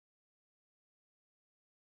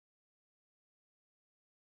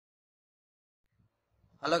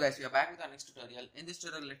Hello guys, we are back with our next tutorial. In this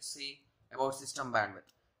tutorial, let's see about system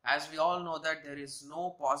bandwidth. As we all know that there is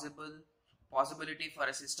no possibility for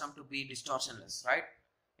a system to be distortionless, right?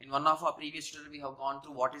 In one of our previous tutorials, we have gone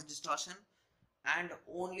through what is distortion and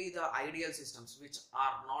only the ideal systems which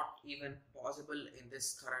are not even possible in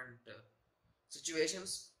this current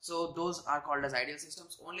situations. So those are called as ideal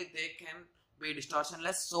systems. Only they can be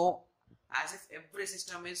distortionless. So as if every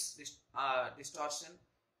system is distortion.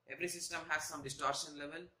 Every system has some distortion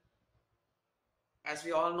level. As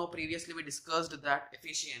we all know, previously we discussed that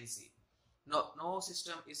efficiency. No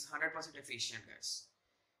system is 100% efficient, guys.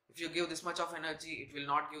 If you give this much of energy, it will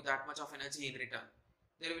not give that much of energy in return.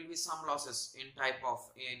 There will be some losses in kind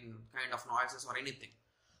of noises or anything.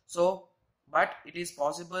 So, but it is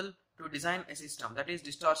possible to design a system that is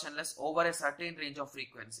distortionless over a certain range of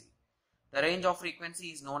frequency. The range of frequency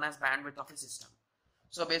is known as bandwidth of a system.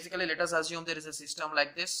 So basically, let us assume there is a system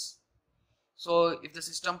like this. So if the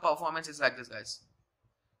system performance is like this, guys,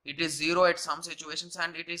 it is 0 at some situations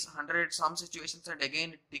and it is 100 at some situations, and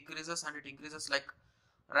again it decreases and it increases like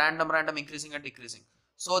random increasing and decreasing.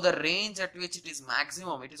 So the range at which it is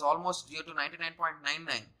maximum, it is almost 0 to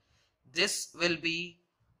 99.99. This will be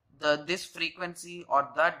this frequency or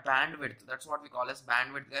that bandwidth. That's what we call as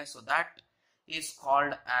bandwidth, guys. So that is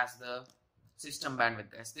called as the system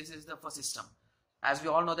bandwidth, guys. This is the for system. As we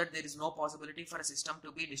all know that there is no possibility for a system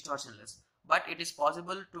to be distortionless, but it is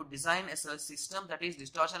possible to design a system that is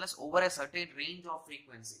distortionless over a certain range of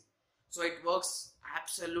frequency. So it works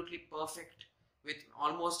absolutely perfect with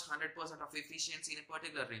almost 100% of efficiency in a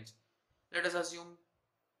particular range. Let us assume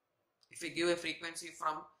if we give a frequency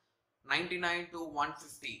from 99 to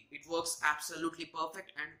 150, it works absolutely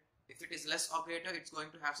perfect, and if it is less or greater, it's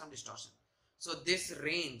going to have some distortion. So this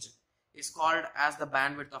range is called as the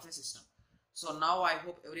bandwidth of a system. So now I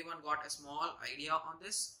hope everyone got a small idea on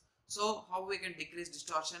this. So how we can decrease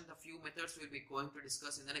distortion, the few methods we'll be going to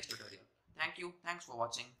discuss in the next tutorial. Thank you. Thanks for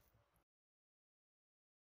watching.